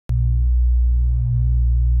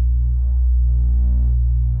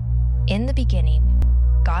the beginning,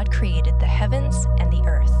 God created the heavens and the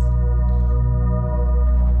earth.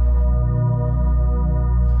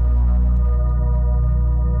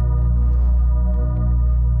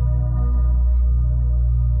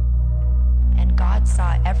 And God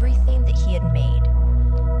saw everything that he had made,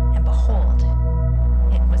 and behold,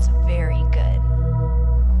 it was very good.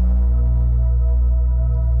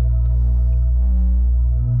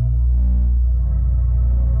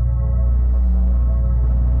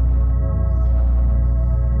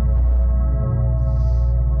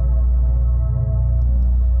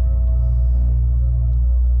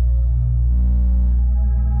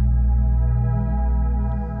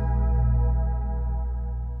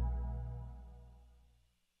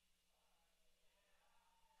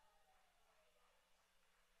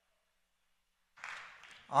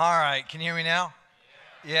 All right, can you hear me now?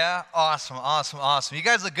 Yeah? Awesome, awesome, awesome. You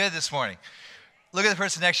guys look good this morning. Look at the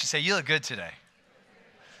person next to you and say, you look good today.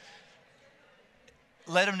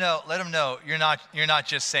 Let them know you're not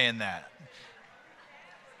just saying that.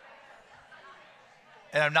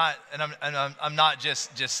 And I'm not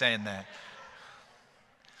just saying that.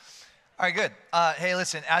 All right, good. Hey,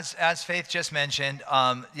 listen, as Faith just mentioned,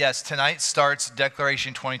 yes, tonight starts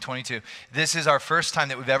Declaration 2022. This is our first time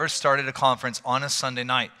that we've ever started a conference on a Sunday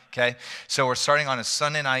night, okay? So we're starting on a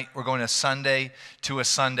Sunday night. We're going to Sunday to a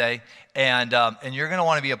Sunday, and you're going to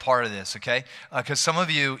want to be a part of this, okay? Because some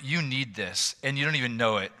of you need this, and you don't even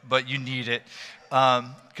know it, but you need it,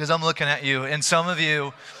 because I'm looking at you. And some of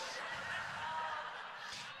you,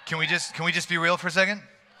 can we just be real for a second?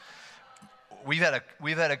 We've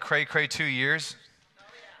had a cray 2 years,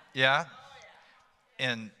 yeah,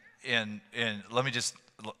 and let me just,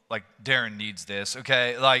 like, Darren needs this,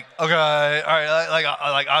 okay, like, okay, all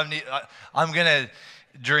right, I'm gonna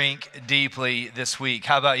drink deeply this week.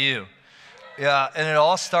 How about you? Yeah, and it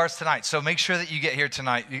all starts tonight. So make sure that you get here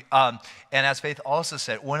tonight. And as Faith also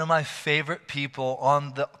said, one of my favorite people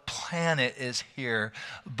on the planet is here.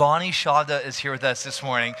 Bonnie Shavda is here with us this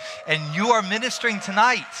morning, and you are ministering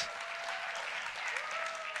tonight.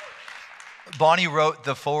 Bonnie wrote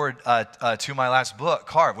the foreword to my last book,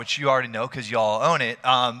 Carve, which you already know because you all own it.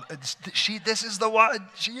 This is the one.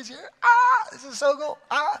 She is here. This is so cool.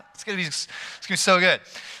 It's gonna be so good.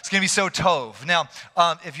 It's gonna be so tove. Now,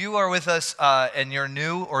 if you are with us and you're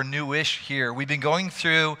new or newish here, we've been going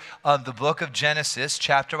through the book of Genesis,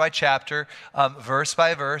 chapter by chapter, verse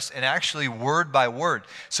by verse, and actually word by word.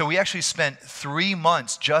 So we actually spent 3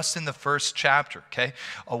 months just in the first chapter. Okay,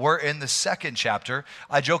 we're in the second chapter.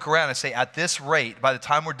 I joke around and say, at this rate, by the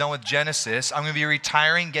time we're done with Genesis, I'm going to be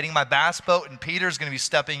retiring, getting my bass boat, and Peter's going to be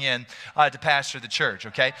stepping in to pastor the church,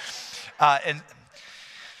 okay? And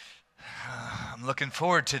I'm looking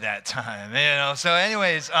forward to that time, you know. So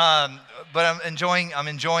anyways, but I'm enjoying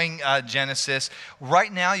Genesis.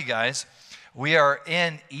 Right now, you guys, we are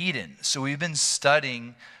in Eden. So we've been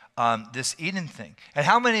studying this Eden thing. And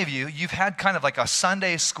how many of you've had kind of like a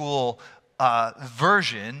Sunday school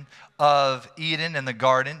version of Eden and the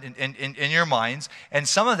garden in your minds, and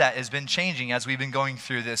some of that has been changing as we've been going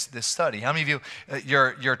through this study. How many of you,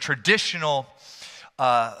 your traditional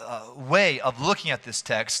way of looking at this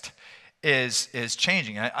text is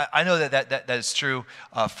changing? I know that is true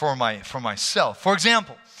for myself. For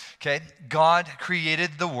example, okay, God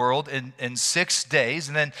created the world in 6 days,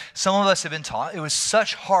 and then some of us have been taught it was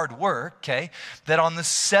such hard work, okay, that on the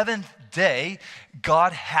seventh day,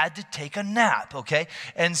 God had to take a nap, okay?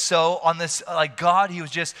 And so on this, like God, he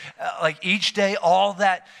was just, like each day, all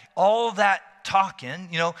that talking,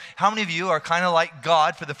 you know, how many of you are kind of like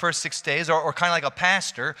God for the first 6 days, or kind of like a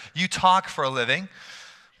pastor? You talk for a living.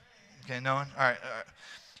 Okay, no one? All right.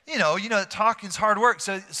 You know, talking is hard work.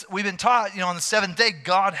 So we've been taught, on the seventh day,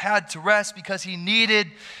 God had to rest because he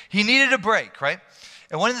needed a break, right?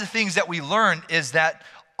 And one of the things that we learned is that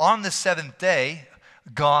on the seventh day,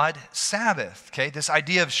 God Sabbath, okay? This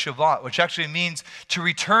idea of Shabbat, which actually means to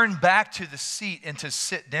return back to the seat and to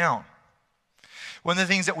sit down. One of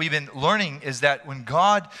the things that we've been learning is that when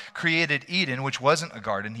God created Eden, which wasn't a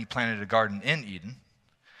garden, he planted a garden in Eden,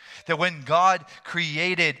 that when God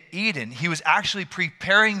created Eden, he was actually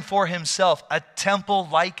preparing for himself a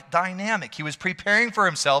temple-like dynamic. He was preparing for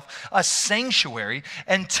himself a sanctuary,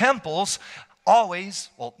 and temples always,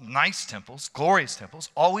 nice temples, glorious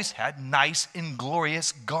temples, always had nice and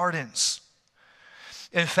glorious gardens.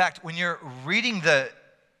 In fact, when you're reading the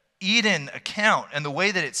Eden account and the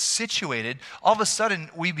way that it's situated, all of a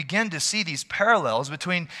sudden we begin to see these parallels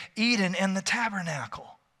between Eden and the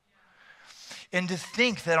tabernacle. And to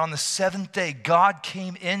think that on the seventh day, God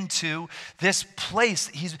came into this place.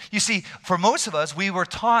 You see, for most of us, we were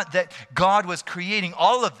taught that God was creating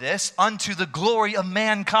all of this unto the glory of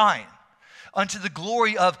mankind. unto the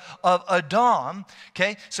glory of Adam,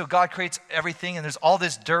 okay? So God creates everything, and there's all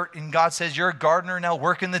this dirt, and God says, you're a gardener, now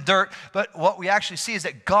work in the dirt. But what we actually see is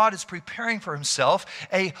that God is preparing for himself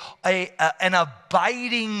an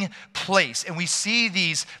abiding place. And we see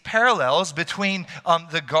these parallels between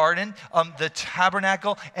the garden, the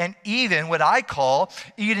tabernacle, and even what I call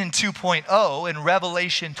Eden 2.0 in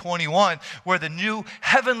Revelation 21, where the new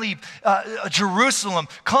heavenly Jerusalem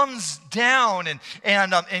comes down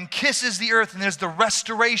and kisses the earth, and there's the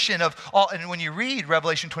restoration of all. And when you read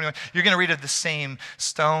Revelation 21, you're going to read of the same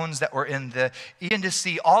stones that were in the Eden, to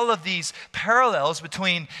see all of these parallels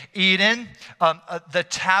between Eden, the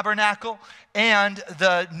tabernacle, and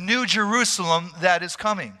the new Jerusalem that is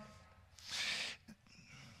coming.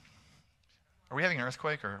 Are we having an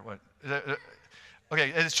earthquake or what?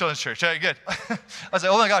 Okay, it's children's church. Okay, good. I was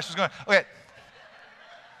like, oh my gosh, what's going on? Okay.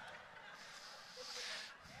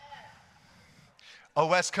 A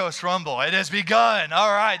West Coast rumble. It has begun. All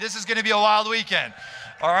right, this is going to be a wild weekend.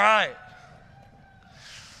 All right.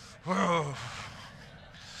 Whoa.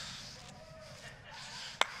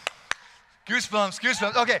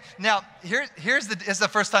 Goosebumps. Okay, now here's it's the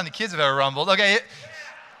first time the kids have ever rumbled. Okay.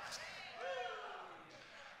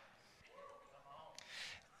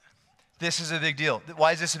 This is a big deal.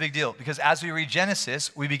 Why is this a big deal? Because as we read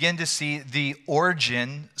Genesis, we begin to see the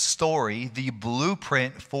origin story, the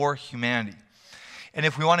blueprint for humanity. And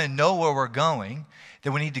if we want to know where we're going,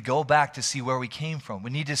 then we need to go back to see where we came from.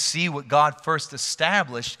 We need to see what God first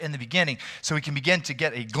established in the beginning so we can begin to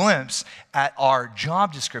get a glimpse at our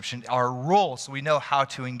job description, our role, so we know how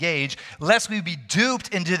to engage, lest we be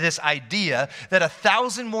duped into this idea that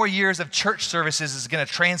 1,000 more years of church services is going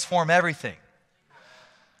to transform everything.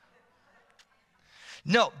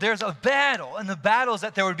 No, there's a battle, and the battle is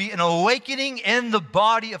that there would be an awakening in the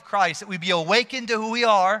body of Christ, that we be awakened to who we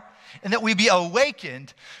are, and that we be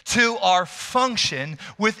awakened to our function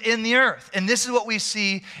within the earth. And this is what we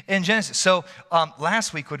see in Genesis. So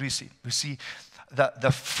last week, what do we see? We see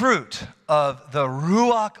the fruit of the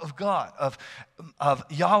Ruach of God, of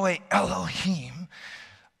Yahweh Elohim,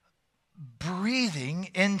 breathing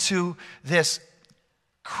into this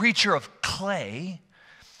creature of clay.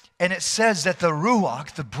 And it says that the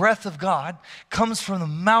Ruach, the breath of God, comes from the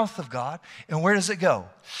mouth of God. And where does it go?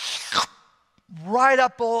 Right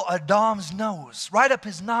up old Adam's nose, right up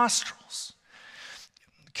his nostrils.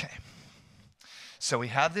 Okay. So we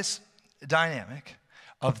have this dynamic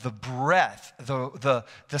of the breath, the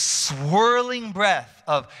swirling breath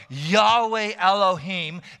of Yahweh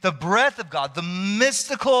Elohim, the breath of God, the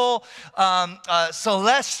mystical,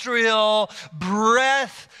 celestial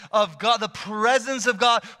breath of God, the presence of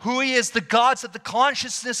God, who he is, the gods of the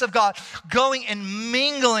consciousness of God, going and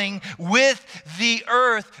mingling with the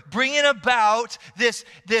earth, bringing about this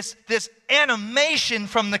animation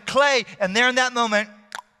from the clay. And there in that moment,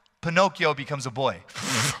 Pinocchio becomes a boy.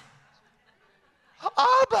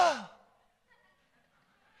 Abba!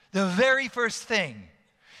 The very first thing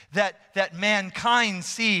that mankind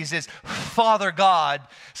sees is Father God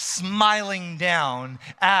smiling down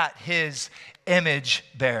at his image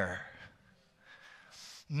bearer.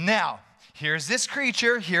 Now, here's this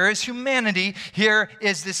creature, here is humanity, here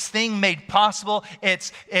is this thing made possible.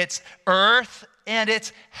 It's earth and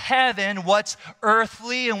it's heaven. What's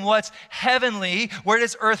earthly and what's heavenly? Where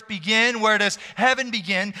does earth begin? Where does heaven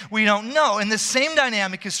begin? We don't know. And the same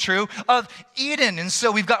dynamic is true of Eden. And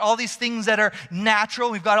so we've got all these things that are natural.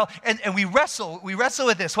 We've got all, and we wrestle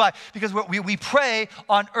with this. Why? Because we pray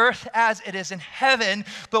on earth as it is in heaven,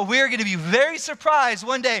 but we're going to be very surprised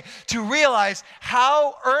one day to realize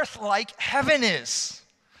how earth-like heaven is.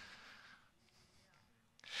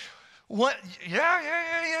 What?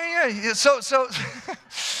 Yeah. So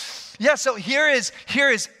yeah. So here is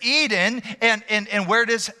Eden, and where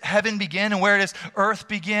does heaven begin, and where does earth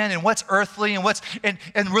begin, and what's earthly, and what's and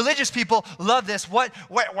religious people love this. What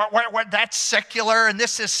that's secular, and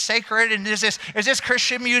this is sacred, and is this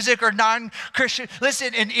Christian music or non-Christian?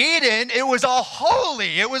 Listen, in Eden, it was all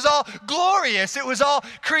holy, it was all glorious, it was all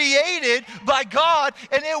created by God,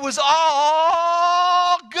 and it was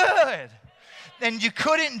all good. And you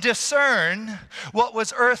couldn't discern what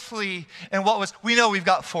was earthly and what was, we know we've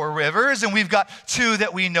got 4 rivers, and we've got 2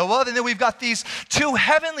 that we know of, and then we've got these 2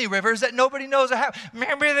 heavenly rivers that nobody knows are happening.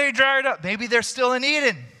 Maybe they dried up. Maybe they're still in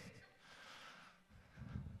Eden.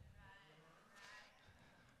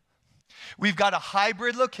 We've got a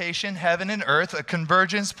hybrid location, heaven and earth, a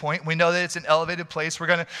convergence point. We know that it's an elevated place. We're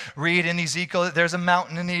going to read in Ezekiel that there's a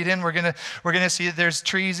mountain in Eden. We're going to see that there's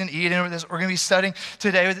trees in Eden. We're going to be studying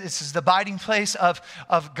today. This is the abiding place of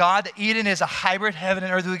God. Eden is a hybrid heaven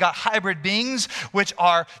and earth. We've got hybrid beings, which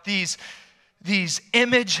are these these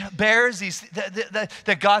image bearers,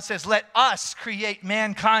 that God says, let us create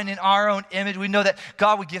mankind in our own image. We know that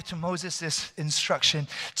God would give to Moses this instruction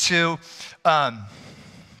to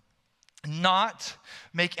not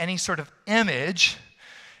make any sort of image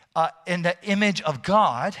in the image of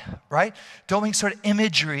God, right? Don't make sort of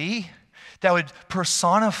imagery that would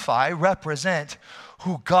personify, represent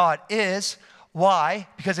who God is. Why?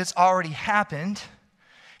 Because it's already happened.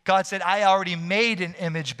 God said, I already made an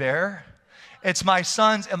image bearer. It's my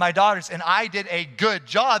sons and my daughters, and I did a good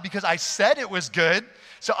job because I said it was good.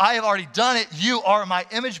 So I have already done it. You are my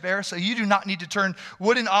image bearer, so you do not need to turn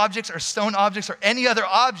wooden objects or stone objects or any other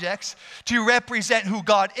objects to represent who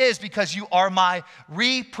God is, because you are my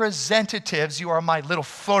representatives. You are my little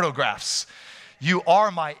photographs. You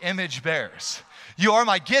are my image bearers. You are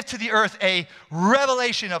my gift to the earth, a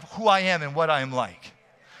revelation of who I am and what I am like.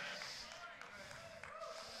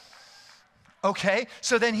 Okay,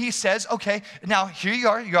 so then he says, okay, now here you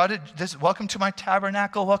are. Welcome to my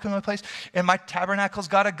tabernacle, welcome to my place. And my tabernacle's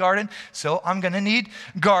got a garden, so I'm going to need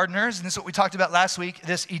gardeners. And this is what we talked about last week,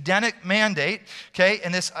 this Edenic mandate, okay?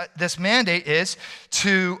 And this mandate is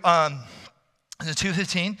to, the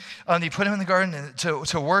 2:15, you put him in the garden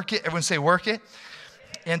to work it. Everyone say work it.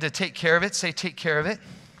 And to take care of it, say take care of it.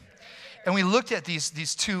 And we looked at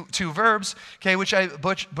these two verbs, okay, which I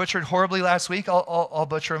butchered horribly last week. I'll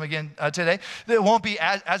butcher them again today. It won't be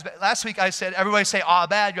as bad. Last week I said, everybody say, "Ah,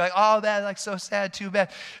 bad." You're like, "Oh, bad," like so sad, too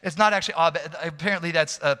bad. It's not actually "ah, bad." Apparently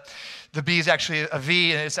that's, the B is actually a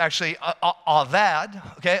V, and it's actually avad,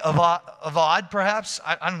 okay, avad perhaps.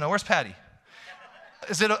 I don't know. Where's Patty?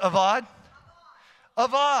 Is it avad?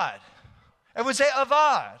 Avad. Everyone say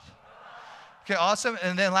avad. Okay, awesome.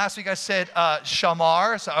 And then last week I said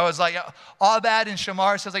shamar. So I was like, Abad and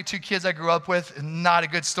Shamar sounds like two kids I grew up with. Not a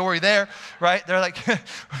good story there, right? They're like,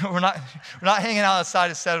 we're not hanging out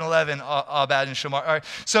outside of 7-Eleven, Abad and Shamar. All right,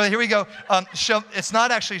 so here we go. It's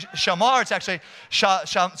not actually shamar. It's actually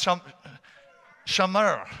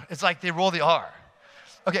shamar. It's like they roll the R.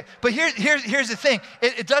 Okay, but here's the thing.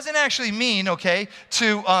 It doesn't actually mean, okay,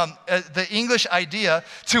 to the English idea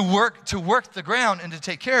to work the ground and to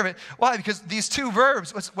take care of it. Why? Because these two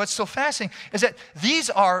verbs, what's so fascinating is that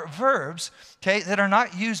these are verbs, okay, that are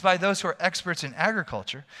not used by those who are experts in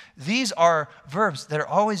agriculture. These are verbs that are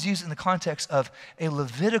always used in the context of a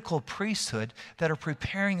Levitical priesthood that are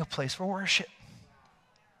preparing a place for worship.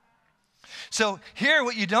 So here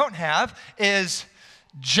what you don't have is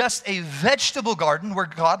just a vegetable garden where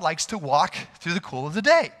God likes to walk through the cool of the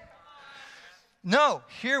day. No,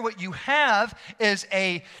 here what you have is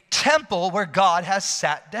a temple where God has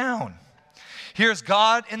sat down. Here's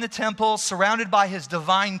God in the temple, surrounded by his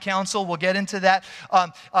divine counsel. We'll get into that.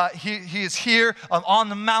 He is here on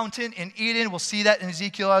the mountain in Eden. We'll see that in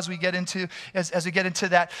Ezekiel as we get into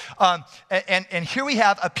that. And here we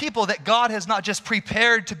have a people that God has not just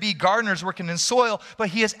prepared to be gardeners working in soil, but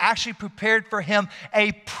he has actually prepared for him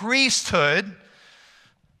a priesthood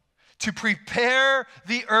to prepare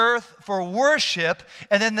the earth for worship.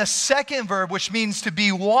 And then the second verb, which means to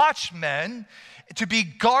be watchmen, to be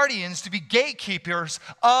guardians, to be gatekeepers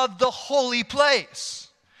of the holy place.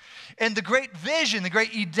 And the great vision, the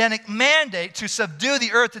great Edenic mandate to subdue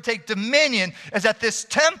the earth, to take dominion, is that this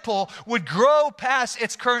temple would grow past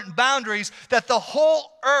its current boundaries, that the whole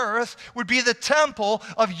earth would be the temple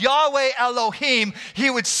of Yahweh Elohim.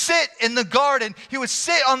 He would sit in the garden. He would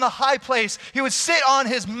sit on the high place. He would sit on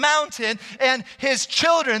his mountain, and his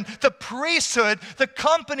children, the priesthood, the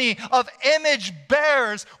company of image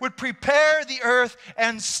bearers, would prepare the earth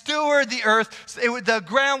and steward the earth. The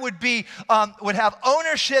ground would have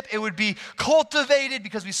ownership. It would be cultivated,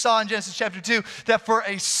 because we saw in Genesis chapter 2 that for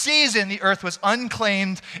a season the earth was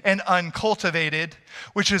unclaimed and uncultivated,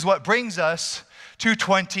 which is what brings us to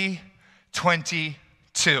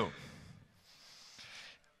 2022.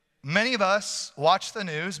 Many of us watch the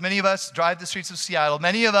news. Many of us drive the streets of Seattle.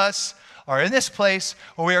 Many of us are in this place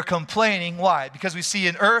where we are complaining. Why? Because we see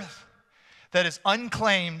an earth that is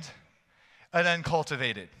unclaimed and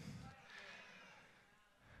uncultivated.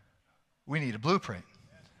 We need a blueprint.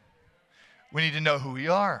 We need to know who we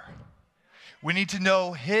are. We need to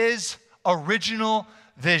know his original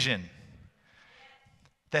vision,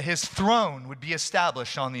 that his throne would be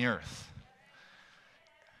established on the earth,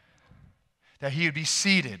 that he would be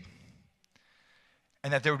seated,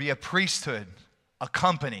 and that there would be a priesthood, a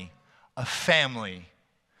company, a family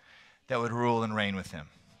that would rule and reign with him.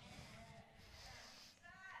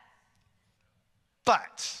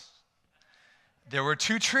 But there were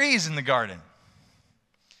two trees in the garden.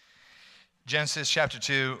 Genesis chapter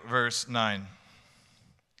 2, verse 9.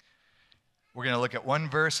 We're going to look at one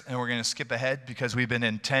verse, and we're going to skip ahead because we've been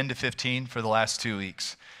in 10 to 15 for the last 2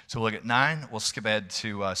 weeks. So we'll look at 9. We'll skip ahead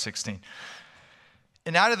to 16.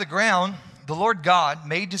 And out of the ground, the Lord God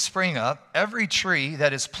made to spring up every tree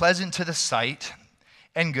that is pleasant to the sight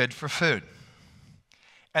and good for food.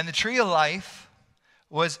 And the tree of life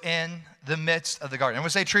was in the midst of the garden. And we'll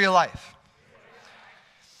say tree of life.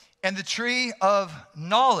 And the tree of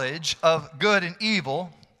knowledge of good and evil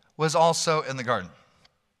was also in the garden.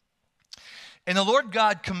 And the Lord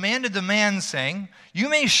God commanded the man, saying, you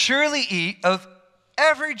may surely eat of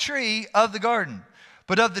every tree of the garden,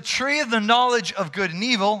 but of the tree of the knowledge of good and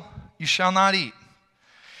evil you shall not eat.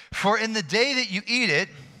 For in the day that you eat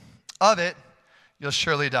of it, you'll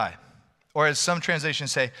surely die. Or as some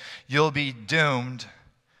translations say, you'll be doomed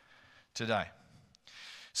to die.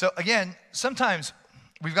 So again, sometimes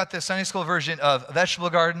we've got the Sunday school version of a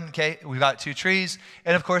vegetable garden, okay? We've got 2 trees,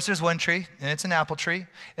 and of course there's one tree, and it's an apple tree.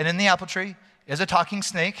 And in the apple tree is a talking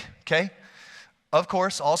snake, okay? Of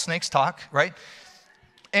course, all snakes talk, right?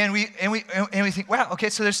 And we think, wow, okay,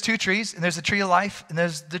 so there's 2 trees, and there's the tree of life, and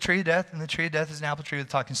there's the tree of death, and the tree of death is an apple tree with a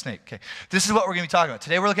talking snake. Okay, this is what we're going to be talking about.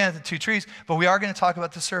 Today we're looking at the 2 trees, but we are going to talk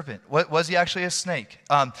about the serpent. Was he actually a snake?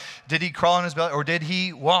 Did he crawl on his belly, or did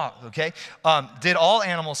he walk? Okay, did all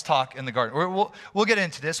animals talk in the garden? We'll get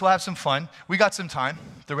into this. We'll have some fun. We got some time,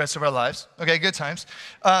 the rest of our lives. Okay, good times.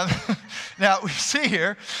 Now we see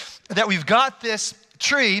here that we've got this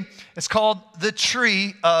tree. It's called the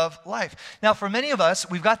tree of life. Now, for many of us,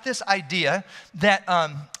 we've got this idea that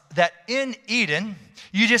that in Eden,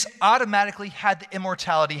 you just automatically had the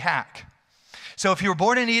immortality hack. So if you were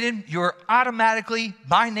born in Eden, you were automatically,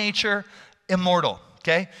 by nature, immortal,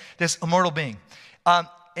 okay? This immortal being.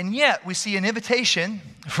 And yet, we see an invitation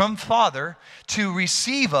from Father to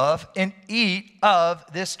receive of and eat of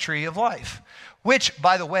this tree of life. Which,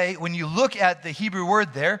 by the way, when you look at the Hebrew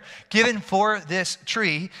word there, given for this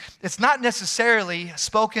tree, it's not necessarily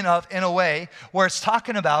spoken of in a way where it's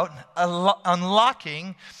talking about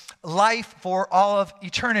unlocking life for all of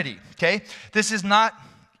eternity, okay? This is not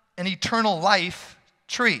an eternal life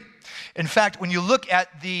tree. In fact, when you look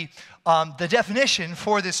at the definition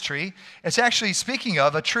for this tree, it's actually speaking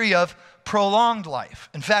of a tree of prolonged life.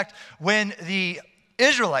 In fact, when the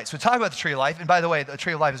Israelites would talk about the tree of life, and by the way, the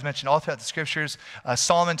tree of life is mentioned all throughout the scriptures.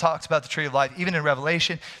 Solomon talks about the tree of life, even in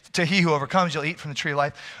Revelation, to he who overcomes, you'll eat from the tree of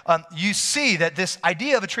life. You see that this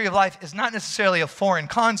idea of a tree of life is not necessarily a foreign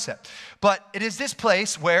concept, but it is this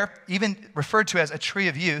place where, even referred to as a tree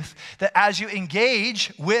of youth, that as you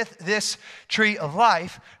engage with this tree of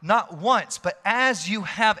life, not once, but as you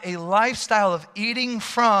have a lifestyle of eating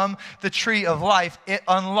from the tree of life, it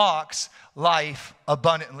unlocks life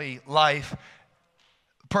abundantly, life.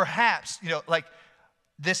 Perhaps, like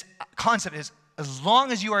this concept is, as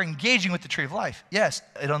long as you are engaging with the tree of life, yes,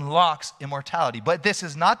 it unlocks immortality. But this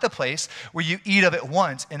is not the place where you eat of it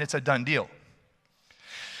once and it's a done deal.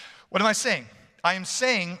 What am I saying? I am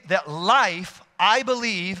saying that life, I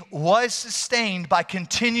believe, was sustained by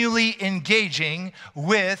continually engaging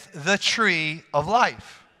with the tree of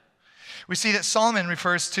life. We see that Solomon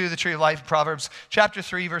refers to the tree of life in Proverbs chapter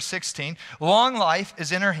 3, verse 16. Long life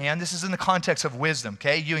is in her hand. This is in the context of wisdom,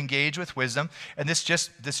 okay? You engage with wisdom, and this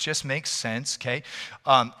just makes sense, okay?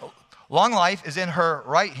 Long life is in her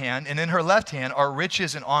right hand, and in her left hand are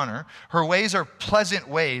riches and honor. Her ways are pleasant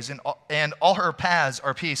ways, and all her paths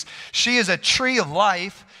are peace. She is a tree of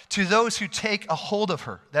life to those who take a hold of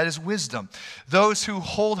her. That is wisdom. Those who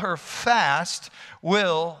hold her fast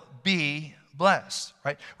will be blessed,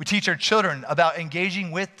 right? We teach our children about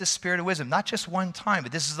engaging with the spirit of wisdom, not just one time,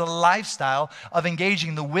 but this is the lifestyle of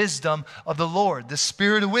engaging the wisdom of the Lord, the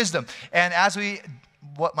spirit of wisdom. And as we,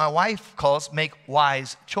 what my wife calls, make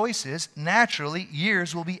wise choices, naturally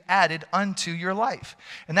years will be added unto your life.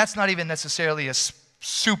 And that's not even necessarily a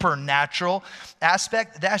supernatural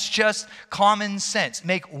aspect. That's just common sense.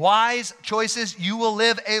 Make wise choices, you will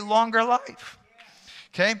live a longer life.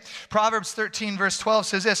 Okay? Proverbs 13, verse 12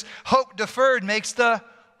 says this: hope deferred makes the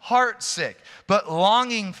heart sick, but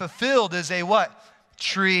longing fulfilled is a what?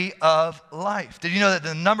 Tree of life. Did you know that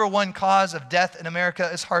the number one cause of death in America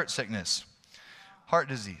is heart sickness? Heart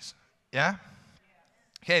disease. Yeah?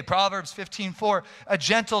 Okay, Proverbs 15:4, a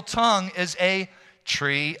gentle tongue is a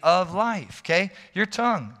tree of life. Okay? Your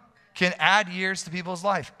tongue can add years to people's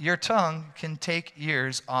life. Your tongue can take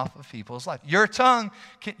years off of people's life. Your tongue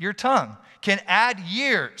can add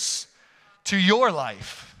years to your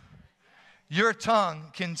life. Your tongue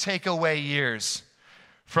can take away years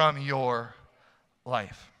from your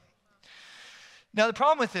life. Now, the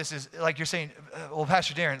problem with this is, like you're saying, well,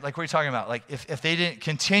 Pastor Darren, like what are you talking about? Like if they didn't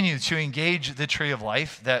continue to engage the tree of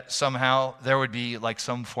life, that somehow there would be like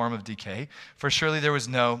some form of decay. For surely there was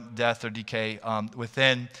no death or decay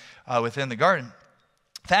within the garden.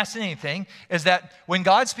 Fascinating thing is that when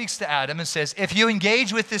God speaks to Adam and says, if you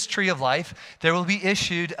engage with this tree of life, there will be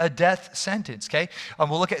issued a death sentence, okay?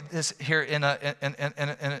 We'll look at this here in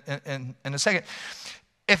a second.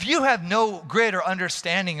 If you have no grid or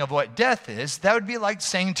understanding of what death is, that would be like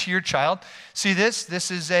saying to your child, see this?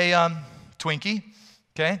 This is a Twinkie,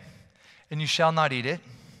 okay? And you shall not eat it.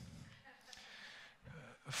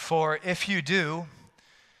 For if you do,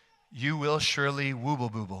 you will surely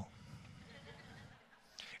wooble-booble.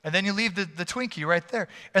 And then you leave the Twinkie right there.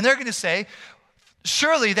 And they're going to say,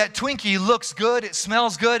 surely that Twinkie looks good, it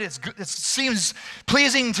smells good, it seems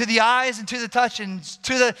pleasing to the eyes and to the touch and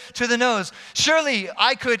to the nose. Surely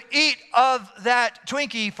I could eat of that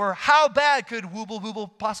Twinkie, for how bad could wooble booble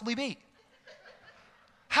possibly be?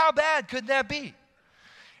 How bad could that be?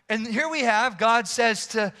 And here we have, God says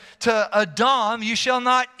to Adam, you shall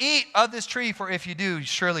not eat of this tree, for if you do,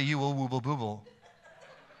 surely you will wooble booble.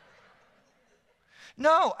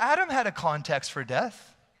 No, Adam had a context for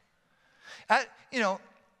death.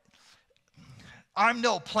 I'm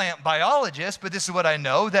no plant biologist, but this is what I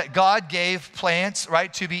know, that God gave plants,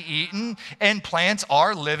 right, to be eaten, and plants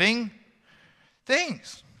are living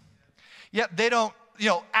things. Yep, they don't,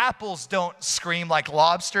 apples don't scream like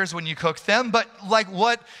lobsters when you cook them, but like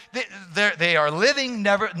what, they are living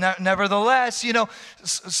nevertheless.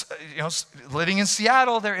 Living in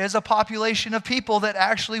Seattle, there is a population of people that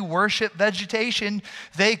actually worship vegetation.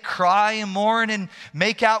 They cry and mourn and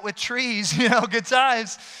make out with trees, good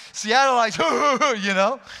times. Seattleites,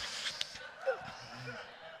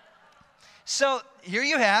 So here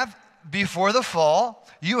you have, before the fall,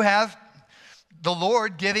 you have the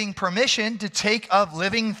Lord giving permission to take of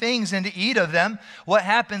living things and to eat of them. What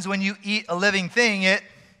happens when you eat a living thing? It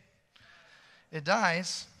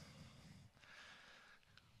dies.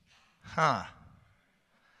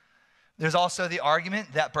 There's also the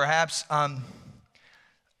argument that perhaps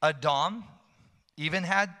Adam even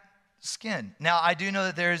had skin. Now, I do know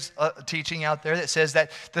that there's a teaching out there that says that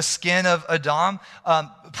the skin of Adam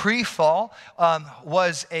pre-fall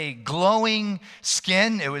was a glowing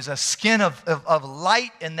skin. It was a skin of light,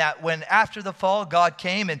 and that when after the fall, God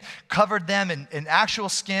came and covered them in actual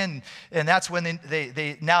skin, and that's when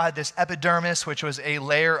they now had this epidermis, which was a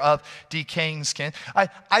layer of decaying skin.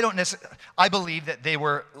 I believe that they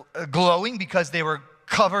were glowing because they were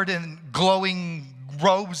covered in glowing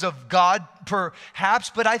robes of God, perhaps,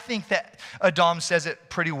 but I think that Adam says it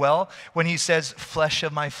pretty well when he says, flesh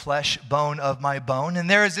of my flesh, bone of my bone. And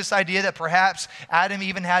there is this idea that perhaps Adam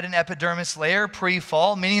even had an epidermis layer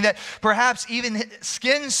pre-fall, meaning that perhaps even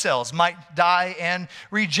skin cells might die and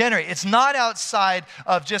regenerate. It's not outside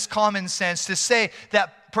of just common sense to say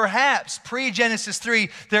that perhaps pre-Genesis 3,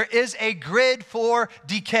 there is a grid for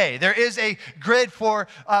decay. There is a grid for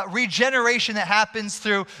regeneration that happens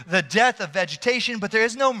through the death of vegetation, but there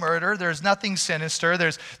is no murder. There's nothing sinister.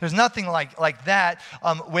 There's nothing like that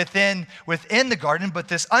within the garden, but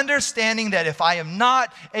this understanding that if I am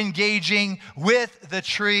not engaging with the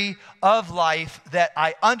tree of life, that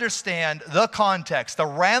I understand the context, the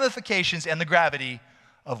ramifications, and the gravity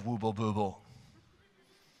of wooble booble.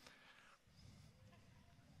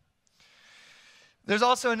 There's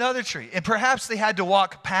also another tree, and perhaps they had to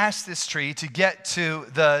walk past this tree to get to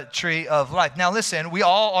the tree of life. Now listen, we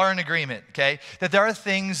all are in agreement, okay, that there are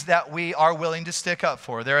things that we are willing to stick up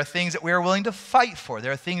for. There are things that we are willing to fight for.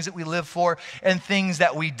 There are things that we live for and things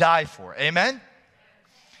that we die for. Amen?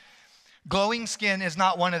 Glowing skin is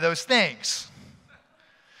not one of those things.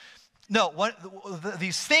 No,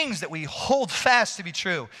 these things that we hold fast to be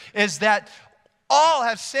true is that all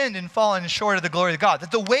have sinned and fallen short of the glory of God.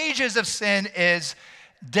 That the wages of sin is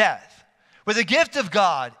death. But the gift of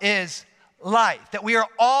God is life. That we are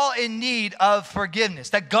all in need of forgiveness.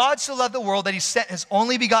 That God so loved the world that he sent his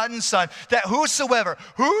only begotten Son. That whosoever,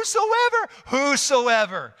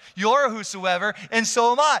 you're a whosoever, and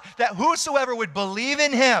so am I. That whosoever would believe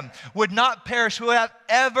in him would not perish, who would have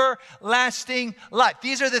everlasting life.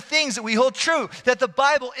 These are the things that we hold true, that the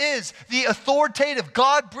Bible is the authoritative,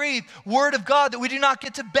 God-breathed Word of God, that we do not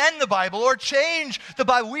get to bend the Bible or change the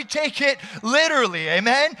Bible. We take it literally,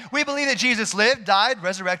 amen? We believe that Jesus lived, died,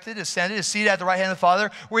 resurrected, ascended, is seated at the right hand of the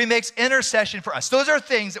Father, where he makes intercession for us. Those are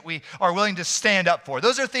things that we are willing to stand up for.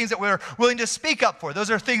 Those are things that we're willing to speak up for.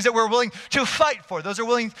 Those are things that we're willing to fight for. Those are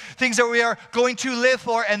things that we are going to live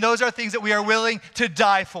for, and those are things that we are willing to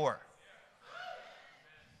die for.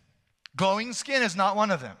 Glowing skin is not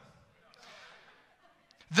one of them.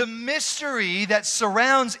 the mystery that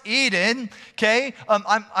surrounds Eden, okay,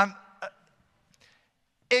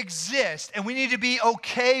 exists, and we need to be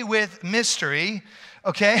okay with mystery,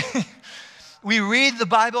 okay? We read the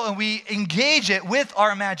Bible and we engage it with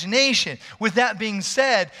our imagination. With that being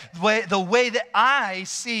said, the way that I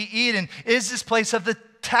see Eden is this place of the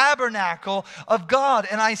tabernacle of God.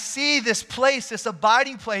 And I see this place, this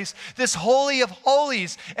abiding place, this holy of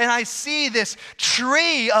holies. And I see this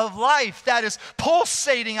tree of life that is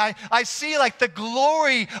pulsating. I see like the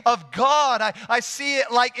glory of God. I see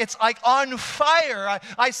it like it's like on fire.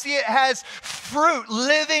 I see it has fruit,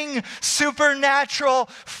 living, supernatural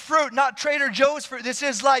fruit, not Trader Joe's fruit. This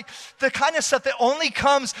is like the kind of stuff that only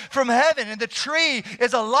comes from heaven. And the tree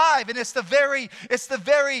is alive, and it's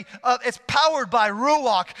powered by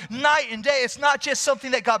Ruach. Night and day. It's not just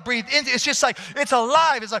something that got breathed into. It's just like, it's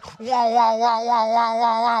alive. It's like, wah, wah, wah, wah, wah,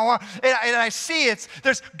 wah, wah, wah. And I see it's,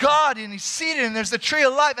 there's God, and he's seated, and there's the tree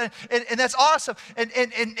of life, and that's awesome.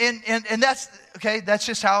 And that's, okay, that's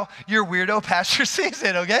just how your weirdo pastor sees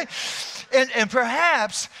it, okay? And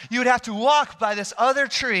perhaps you would have to walk by this other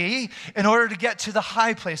tree in order to get to the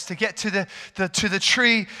high place, to get to the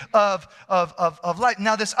tree of life.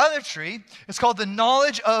 Now, this other tree is called the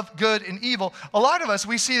knowledge of good and evil. A lot of us,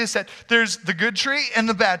 we see this, that there's the good tree and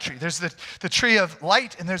the bad tree. There's the tree of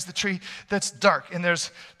light, and there's the tree that's dark. And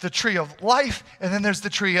there's the tree of life, and then there's the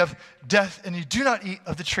tree of death. And you do not eat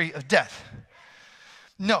of the tree of death.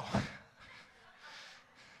 No.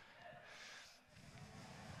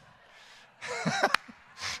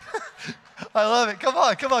 I love it. Come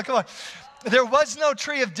on. There was no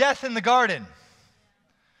tree of death in the garden.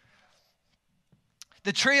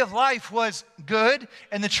 The tree of life was good,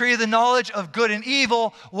 and the tree of the knowledge of good and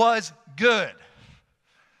evil was good.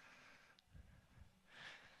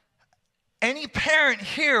 Any parent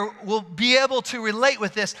here will be able to relate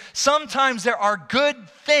with this. Sometimes there are good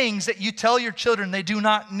things that you tell your children they do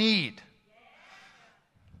not need.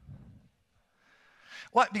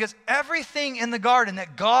 What? Because everything in the garden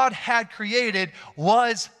that God had created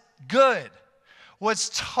was good, was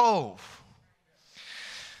tov.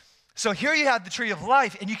 So here you have the tree of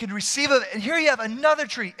life, and you can receive it. And here you have another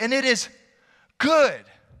tree, and it is good.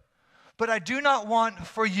 But I do not want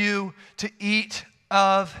for you to eat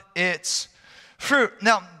of its fruit.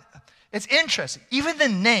 Now, it's interesting. Even the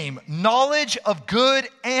name, knowledge of good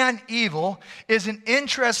and evil, is an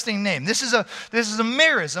interesting name. This is a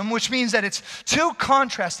merism, which means that it's two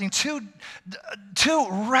contrasting, two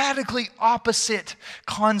radically opposite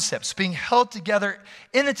concepts being held together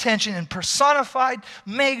in attention and personified,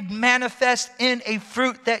 made manifest in a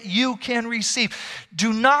fruit that you can receive.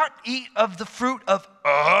 Do not eat of the fruit of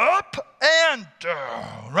up and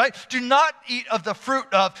down, right? Do not eat of the fruit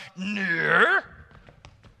of near,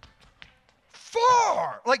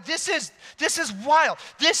 far. Like this is wild.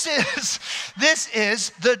 This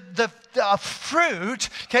is the fruit,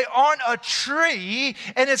 okay, on a tree,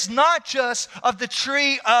 and it's not just of the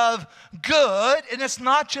tree of good, and it's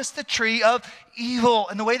not just the tree of evil.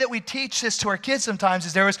 And the way that we teach this to our kids sometimes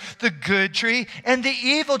is there was the good tree and the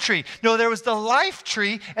evil tree. No, there was the life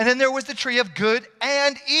tree, and then there was the tree of good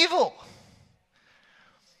and evil.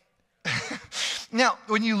 Now,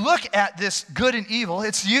 when you look at this good and evil,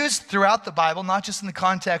 it's used throughout the Bible, not just in the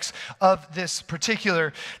context of this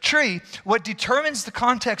particular tree. What determines the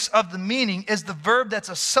context of the meaning is the verb that's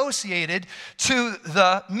associated to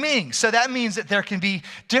the meaning. So that means that there can be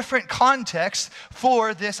different contexts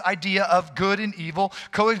for this idea of good and evil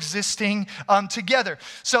coexisting together.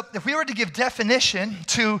 So if we were to give definition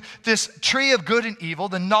to this tree of good and evil,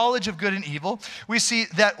 the knowledge of good and evil, we see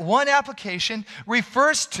that one application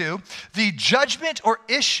refers to the judgment or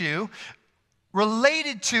issue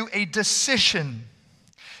related to a decision.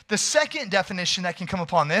 The second definition that can come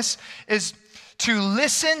upon this is to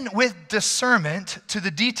listen with discernment to the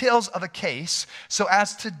details of a case so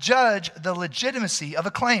as to judge the legitimacy of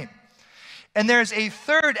a claim. And there's a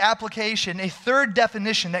third application, a third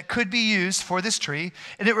definition that could be used for this tree,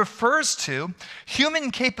 and it refers to human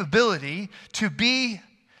capability to be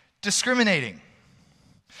discriminating.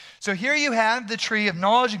 So here you have the tree of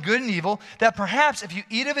knowledge of good and evil, that perhaps if you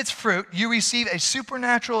eat of its fruit, you receive a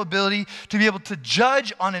supernatural ability to be able to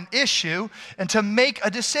judge on an issue and to make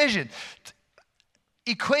a decision.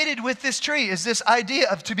 Equated with this tree is this idea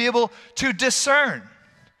of to be able to discern,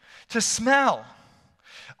 to smell.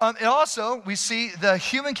 And also, we see the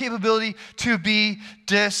human capability to be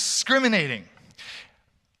discriminating.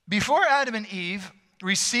 Before Adam and Eve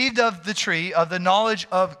received of the tree of the knowledge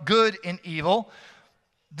of good and evil,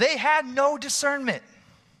 they had no discernment.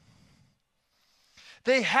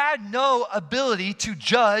 They had no ability to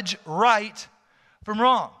judge right from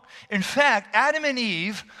wrong. In fact, Adam and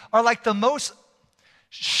Eve are like the most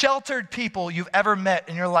sheltered people you've ever met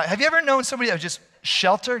in your life. Have you ever known somebody that was just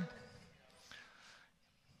sheltered?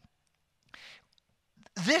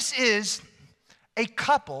 This is a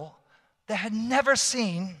couple that had never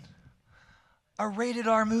seen a rated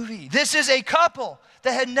R movie. This is a couple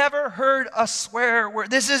that had never heard a swear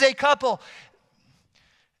word. This is a couple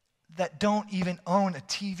that don't even own a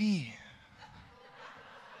TV.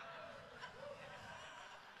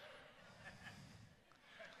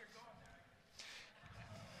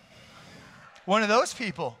 One of those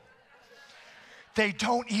people. They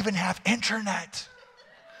don't even have internet.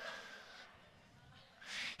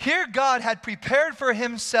 Here God had prepared for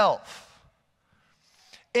himself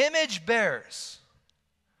image bearers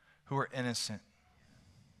who were innocent.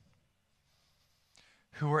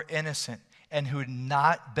 Who were innocent and who had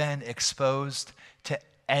not been exposed to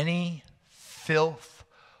any filth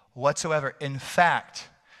whatsoever. In fact,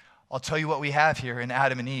 I'll tell you what we have here in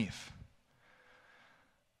Adam and Eve.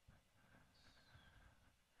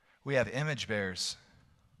 We have image bearers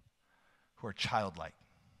who are childlike,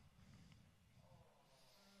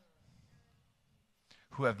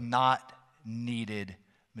 who have not needed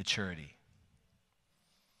maturity,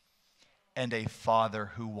 and a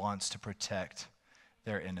father who wants to protect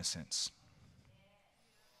their innocence.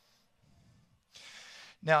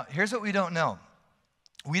 Now, here's what we don't know.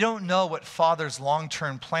 We don't know what Father's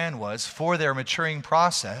long-term plan was for their maturing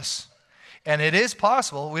process. And it is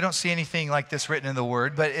possible, we don't see anything like this written in the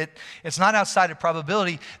Word, but it's not outside of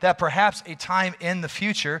probability that perhaps a time in the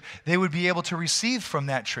future they would be able to receive from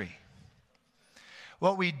that tree.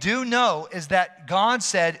 What we do know is that God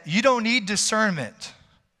said, you don't need discernment.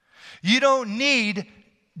 You don't need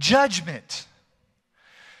judgment.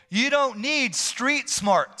 You don't need street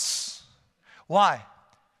smarts. Why?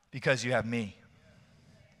 Because you have me.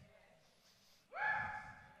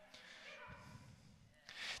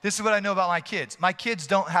 This is what I know about my kids. My kids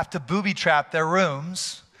don't have to booby trap their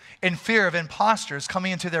rooms in fear of imposters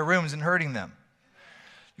coming into their rooms and hurting them.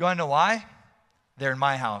 You want to know why? They're in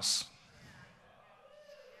my house.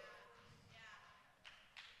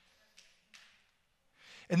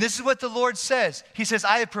 And this is what the Lord says. He says,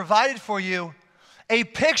 I have provided for you a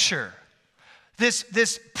picture,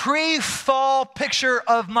 this pre-fall picture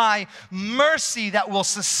of my mercy that will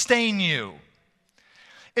sustain you.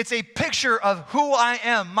 It's a picture of who I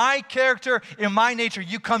am, my character and my nature.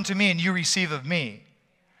 You come to me and you receive of me.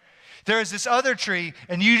 There is this other tree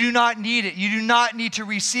and you do not need it. You do not need to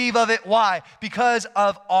receive of it. Why? Because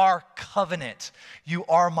of our covenant. You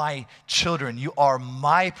are my children. You are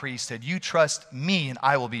my priesthood. You trust me and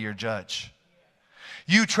I will be your judge.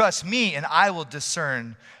 You trust me and I will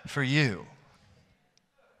discern for you.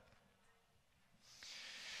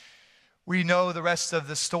 We know the rest of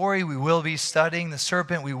the story. We will be studying the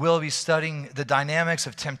serpent. We will be studying the dynamics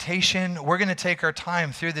of temptation. We're going to take our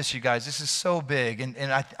time through this, you guys. This is so big, and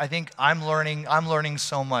I think I'm learning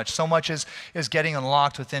so much. So much is getting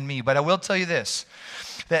unlocked within me. But I will tell you this,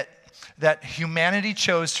 that humanity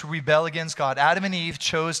chose to rebel against God. Adam and Eve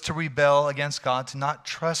chose to rebel against God, to not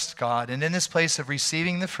trust God. And in this place of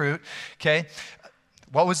receiving the fruit, okay,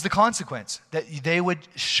 what was the consequence? That they would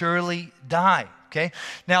surely die. Okay?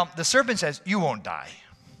 Now, the serpent says, you won't die.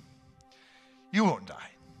 You won't die.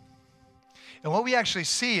 And what we actually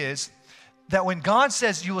see is that when God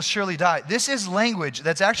says you will surely die, this is language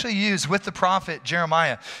that's actually used with the prophet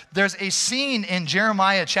Jeremiah. There's a scene in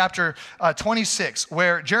Jeremiah chapter 26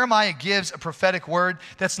 where Jeremiah gives a prophetic word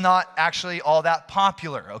that's not actually all that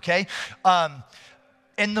popular, okay?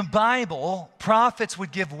 In the Bible, prophets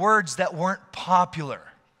would give words that weren't popular.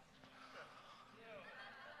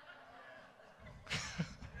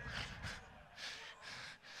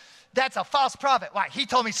 That's a false prophet. Why? He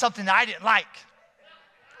told me something that I didn't like.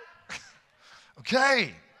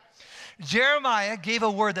 Okay. Jeremiah gave a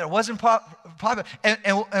word that wasn't popular.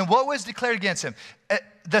 And what was declared against him?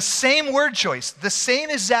 The same word choice, the same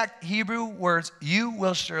exact Hebrew words, you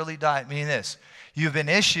will surely die. Meaning this, you've been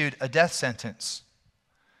issued a death sentence.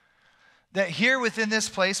 That here within this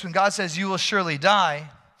place, when God says you will surely die,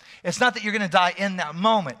 it's not that you're going to die in that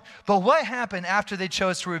moment. But what happened after they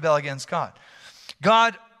chose to rebel against God?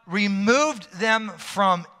 God removed them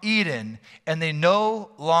from Eden, and they no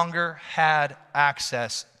longer had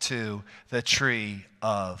access to the tree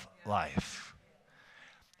of life.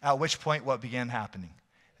 At which point, what began happening?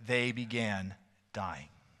 They began dying.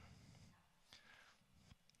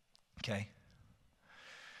 Okay?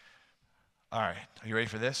 All right, are you ready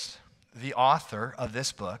for this? The author of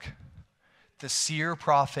this book, the seer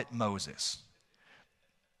prophet Moses,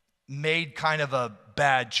 made kind of a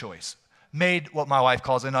bad choice. made what my wife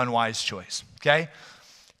calls an unwise choice, okay?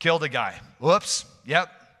 Killed a guy. Whoops, yep.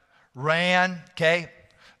 Ran, okay?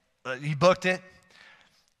 He booked it.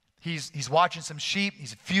 He's watching some sheep.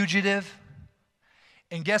 He's a fugitive.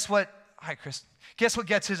 And guess what? Hi, Chris. Guess what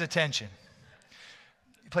gets his attention?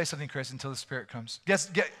 You play something, Chris, until the Spirit comes.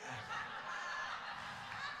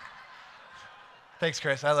 Thanks,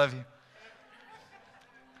 Chris. I love you.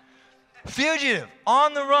 Fugitive,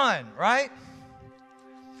 on the run, right?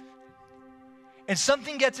 And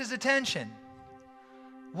something gets his attention.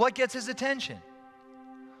 What gets his attention?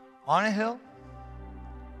 On a hill?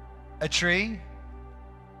 A tree?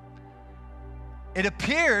 It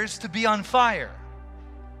appears to be on fire.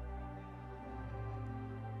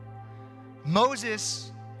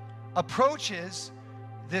 Moses approaches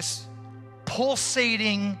this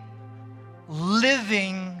pulsating,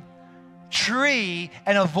 living tree,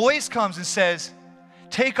 and a voice comes and says,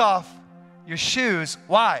 take off your shoes.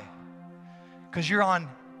 Why? Because you're on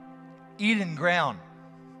Eden ground.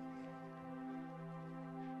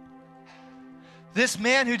 This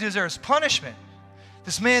man who deserves punishment,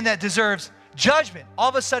 this man that deserves judgment, all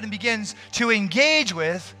of a sudden begins to engage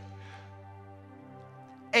with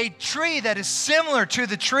a tree that is similar to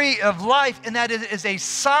the tree of life, and that it is a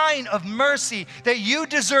sign of mercy, that you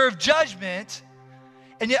deserve judgment,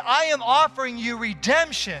 and yet I am offering you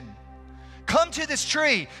redemption. Come to this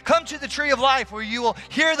tree. Come to the tree of life, where you will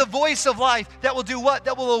hear the voice of life that will do what?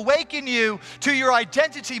 That will awaken you to your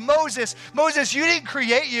identity. Moses, you didn't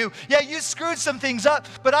create you. Yeah, you screwed some things up,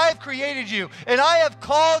 but I have created you, and I have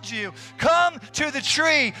called you. Come to the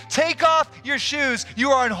tree. Take off your shoes. You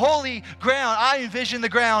are on holy ground. I envision the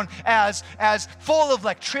ground as full of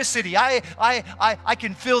electricity. I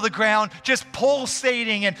can feel the ground just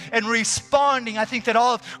pulsating and responding. I think that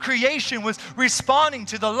all of creation was responding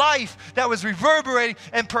to the life that was reverberating,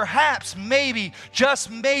 and perhaps, maybe, just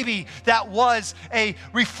maybe, that was a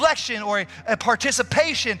reflection or a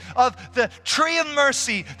participation of the tree of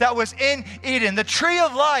mercy that was in Eden, the tree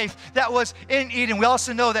of life that was in Eden. We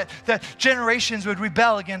also know that generations would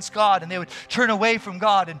rebel against God, and they would turn away from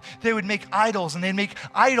God, and they would make idols, and they'd make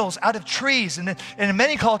idols out of trees, and in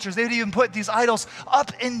many cultures they would even put these idols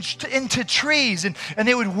up into trees, and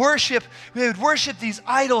they would worship these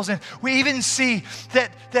idols. And we even see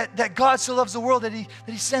that God so loves the world that he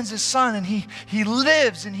sends his son, and he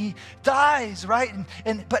lives and he dies, right?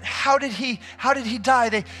 But how did he die?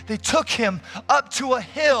 They took him up to a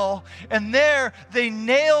hill, and there they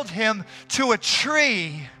nailed him to a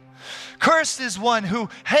tree. Cursed is one who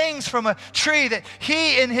hangs from a tree, that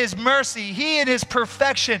he in his mercy, he in his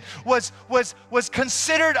perfection was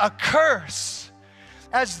considered a curse.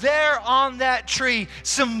 As there on that tree,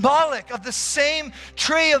 symbolic of the same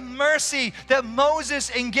tree of mercy that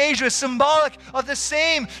Moses engaged with, symbolic of the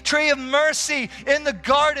same tree of mercy in the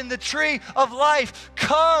garden, the tree of life.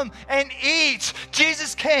 Come and eat.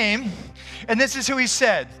 Jesus came, and this is who he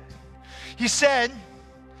said. He said,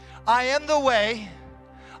 I am the way,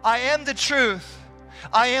 I am the truth,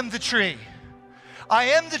 I am the tree. I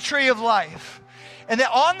am the tree of life. And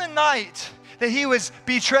that on the night that he was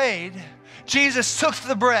betrayed, Jesus took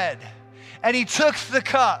the bread and he took the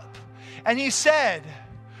cup and he said,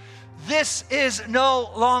 this is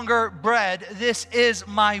no longer bread, this is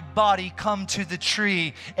my body. Come to the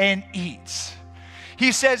tree and eat.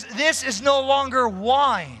 He says, this is no longer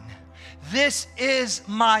wine, this is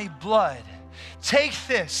my blood. Take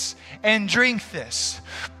this and drink this.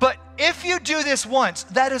 But if you do this once,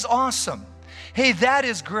 that is awesome. Hey, that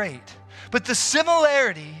is great. But the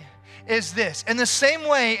similarity is this. In the same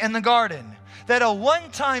way in the garden, that a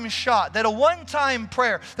one-time shot, that a one-time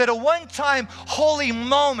prayer, that a one-time holy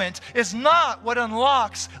moment is not what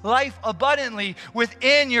unlocks life abundantly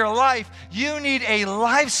within your life. You need a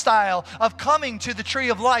lifestyle of coming to the tree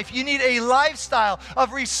of life. You need a lifestyle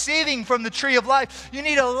of receiving from the tree of life. You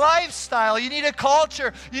need a lifestyle. You need a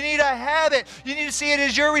culture. You need a habit. You need to see it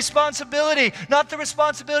as your responsibility, not the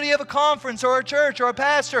responsibility of a conference or a church or a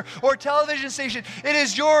pastor or a television station. It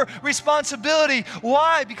is your responsibility.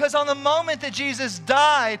 Why? Because on the moment that Jesus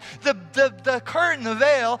died, the curtain, the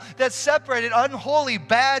veil that separated unholy,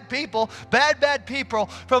 bad people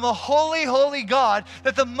from a holy, holy God,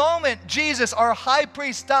 that the moment Jesus, our high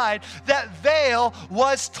priest, died, that veil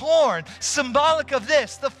was torn. Symbolic of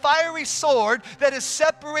this, the fiery sword that has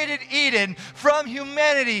separated Eden from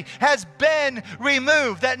humanity has been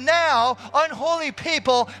removed. That now unholy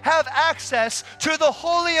people have access to the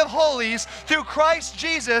Holy of Holies through Christ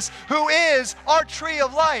Jesus, who is our tree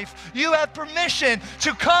of life. You have permission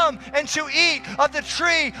to come and to eat of the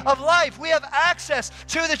tree of life. We have access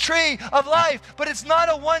to the tree of life, but it's not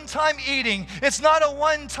a one-time eating. It's not a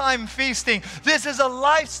one-time feasting. This is a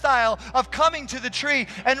lifestyle of coming to the tree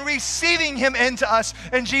and receiving him into us.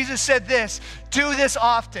 And Jesus said this, do this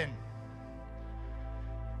often.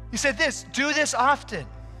 He said this, do this often.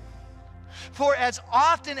 For as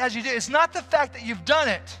often as you do, it's not the fact that you've done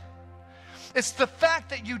it. It's the fact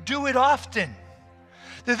that you do it often.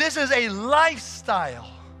 That this is a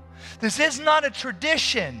lifestyle. This is not a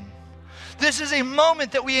tradition. This is a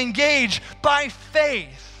moment that we engage by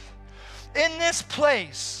faith. In this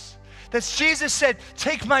place, that Jesus said,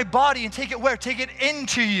 take my body and take it where? Take it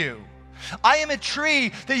into you. I am a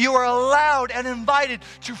tree that you are allowed and invited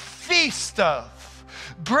to feast of.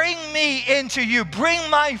 Bring me into you. Bring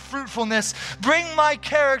my fruitfulness. Bring my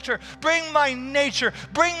character. Bring my nature.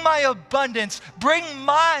 Bring my abundance. Bring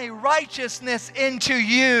my righteousness into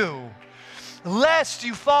you. Lest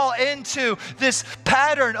you fall into this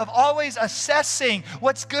pattern of always assessing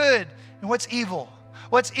what's good and what's evil.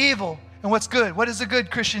 What's evil and what's good. What does a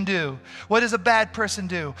good Christian do? What does a bad person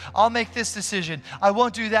do? I'll make this decision. I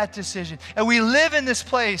won't do that decision. And we live in this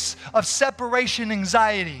place of separation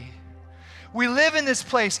anxiety. We live in this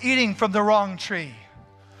place eating from the wrong tree.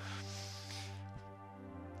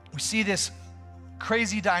 We see this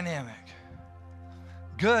crazy dynamic.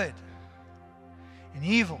 Good and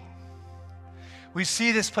evil. We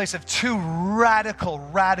see this place of two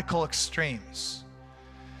radical extremes.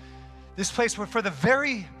 This place where for the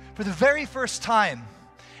very first time,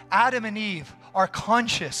 Adam and Eve are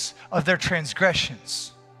conscious of their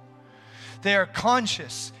transgressions. They are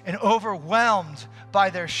conscious and overwhelmed by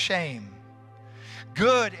their shame.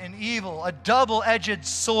 Good and evil, a double-edged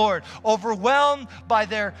sword, overwhelmed by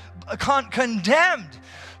their, condemned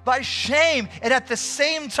by shame, and at the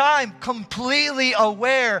same time completely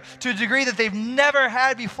aware to a degree that they've never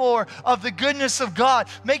had before of the goodness of God,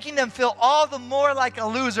 making them feel all the more like a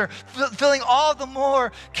loser, feeling all the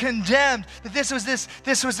more condemned. That this was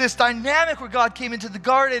this dynamic where God came into the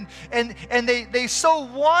garden, and they so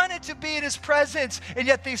wanted to be in his presence, and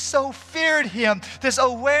yet they so feared him. This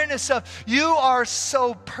awareness of, you are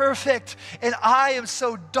so perfect and I am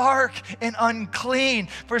so dark and unclean,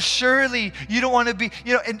 for surely you don't want to be,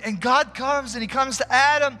 and God comes and he comes to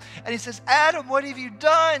Adam and he says, Adam, what have you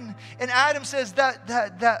done? And Adam says,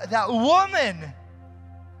 that woman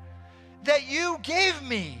that you gave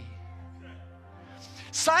me.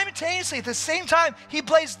 Simultaneously, at the same time, he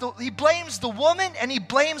blames the woman and he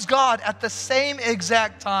blames God at the same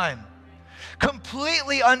exact time.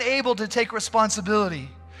 Completely unable to take responsibility.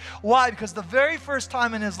 Why? Because the very first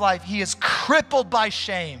time in his life, he is crippled by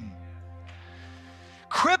shame.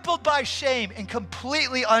 Crippled by shame and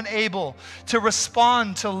completely unable to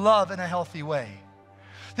respond to love in a healthy way.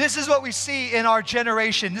 This is what we see in our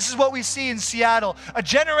generation. This is what we see in Seattle. A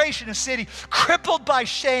generation, a city, crippled by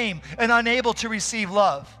shame and unable to receive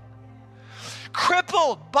love.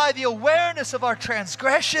 Crippled by the awareness of our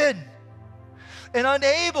transgression and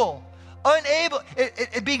unable,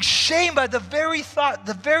 being shamed by the very thought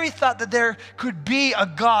that there could be a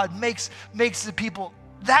God makes the people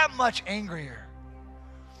that much angrier.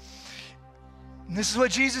 And this is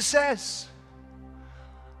what Jesus says.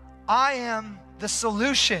 I am the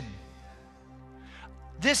solution.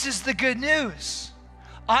 This is the good news.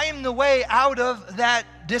 I am the way out of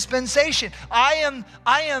that dispensation. I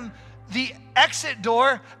am the exit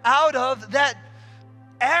door out of that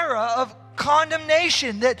era of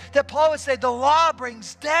condemnation that Paul would say, the law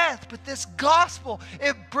brings death, but this gospel,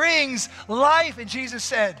 it brings life. And Jesus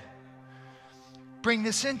said, bring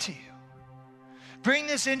this into you. Bring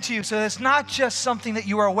this into you so that it's not just something that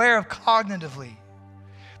you are aware of cognitively,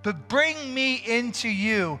 but bring me into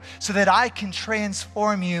you so that I can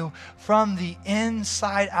transform you from the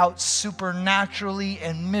inside out supernaturally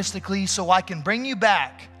and mystically, so I can bring you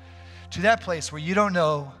back to that place where you don't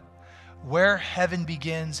know where heaven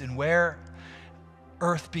begins and where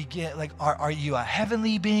earth begins. Like, are you a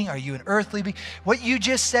heavenly being? Are you an earthly being? What you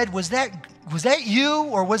just said, was that you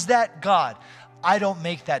or was that God? I don't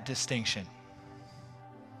make that distinction.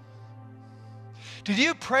 Did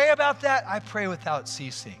you pray about that? I pray without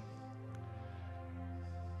ceasing.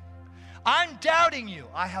 I'm doubting you.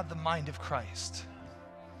 I have the mind of Christ.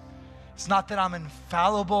 It's not that I'm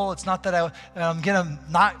infallible. It's not that I'm going to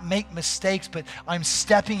not make mistakes, but I'm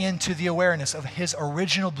stepping into the awareness of his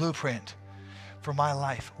original blueprint for my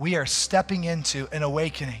life. We are stepping into an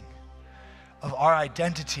awakening of our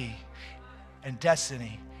identity and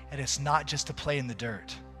destiny. And it's not just to play in the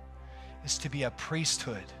dirt. It's to be a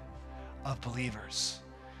priesthood of believers,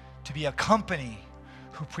 to be a company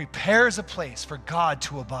who prepares a place for God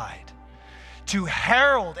to abide, to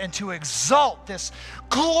herald and to exalt this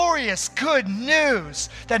glorious good news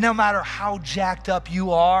that no matter how jacked up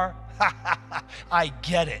you are, I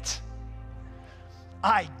get it.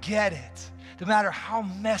 I get it. No matter how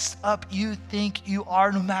messed up you think you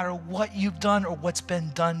are, no matter what you've done or what's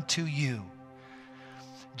been done to you,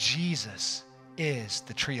 Jesus is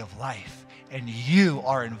the tree of life, and you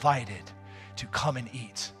are invited to come and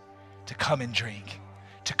eat, to come and drink,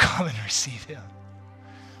 to come and receive him.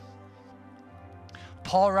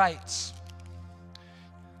 Paul writes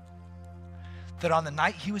that on the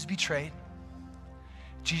night he was betrayed,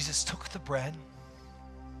 Jesus took the bread,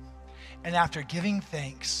 and after giving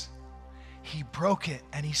thanks, he broke it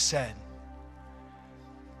and he said,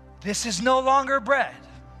 "This is no longer bread.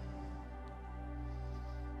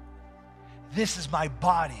 This is my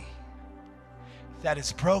body that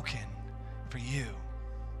is broken for you."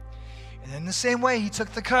 And in the same way, he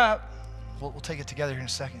took the cup. We'll take it together here in a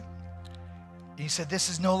second. And he said, "This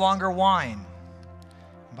is no longer wine."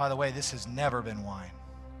 And by the way, this has never been wine.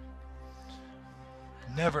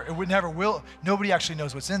 Never, it would never will. Nobody actually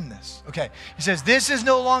knows what's in this. Okay, he says, "This is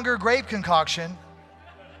no longer grape concoction."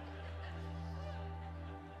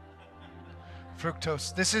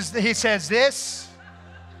 Fructose. He says, this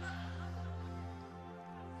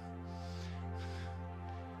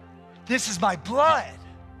is my blood.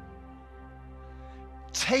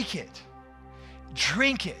 Take it,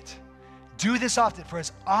 drink it. Do this often, for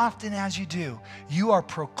as often as you do, you are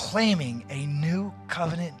proclaiming a new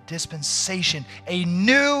covenant dispensation, a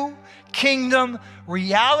new kingdom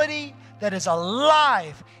reality that is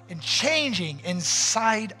alive and changing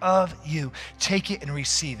inside of you. Take it and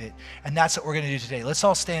receive it. And that's what we're going to do today. Let's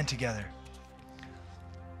all stand together.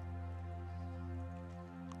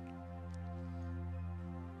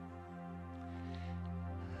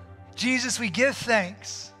 Jesus, we give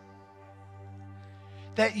thanks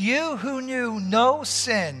that you who knew no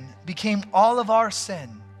sin became all of our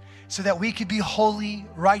sin so that we could be holy,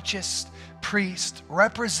 righteous priests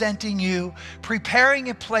representing you, preparing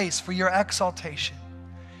a place for your exaltation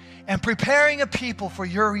and preparing a people for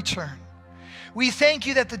your return. We thank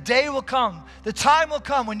you that the day will come, the time will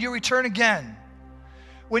come when you return again,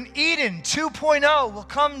 when Eden 2.0 will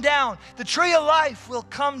come down, the tree of life will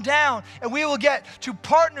come down, and we will get to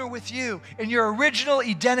partner with you in your original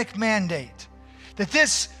Edenic mandate. That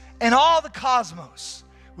this and all the cosmos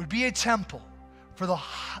would be a temple for the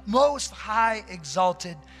most high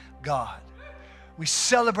exalted God. We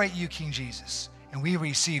celebrate you, King Jesus, and we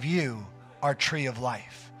receive you, our tree of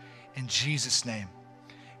life. In Jesus' name,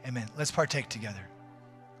 amen. Let's partake together.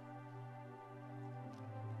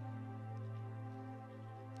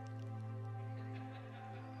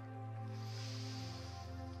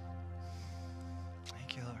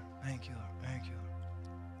 Thank you, Lord. Thank you, Lord. Thank you, Lord.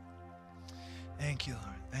 Thank you,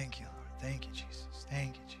 Lord. Thank you, Lord. Thank you, Jesus.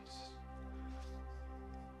 Thank you, Jesus.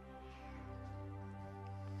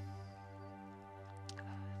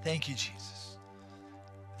 Thank you, Jesus.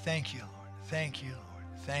 Thank you, Lord. Thank you, Lord.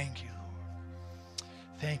 Thank you, Lord.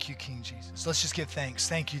 Thank you, King Jesus. Let's just give thanks.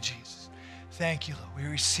 Thank you, Jesus. Thank you, Lord.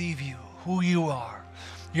 We receive you, who you are,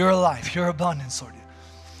 your life, your abundance, Lord.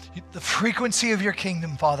 The frequency of your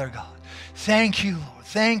kingdom, Father God. Thank you, Lord.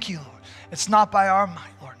 Thank you, Lord. It's not by our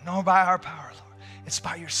might, Lord, nor by our power, Lord. It's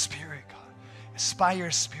by your Spirit, God. It's by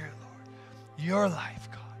your Spirit, Lord. Your life,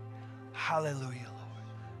 God. Hallelujah, Lord.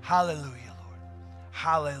 Hallelujah, Lord.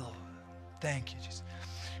 Hallelujah. Thank you, Jesus.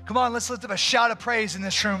 Come on, let's lift up a shout of praise in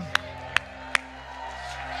this room.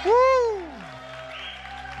 Woo!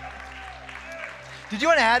 Did you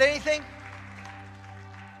want to add anything?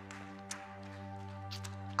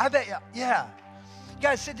 I bet you, yeah. You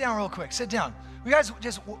guys, sit down real quick. Sit down. You guys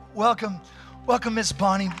just welcome Miss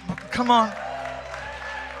Bonnie. Come on. Do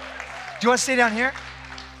you want to stay down here?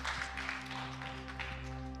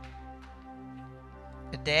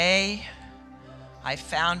 Today, I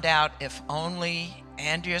found out if only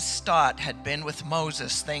Andrea Stott had been with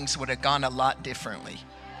Moses, things would have gone a lot differently.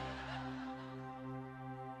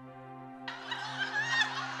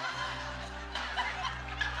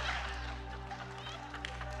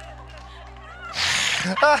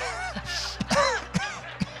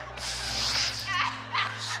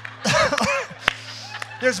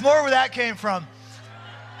 There's more where that came from.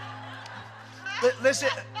 Listen,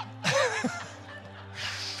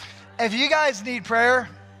 if you guys need prayer,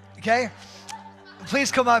 okay,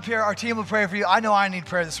 please come up here. Our team will pray for you. I know I need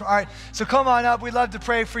prayer this morning. All right, so come on up. We'd love to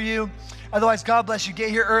pray for you. Otherwise, God bless you. Get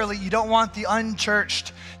here early. You don't want the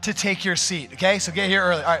unchurched to take your seat, okay? So get here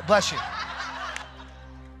early. All right, bless you.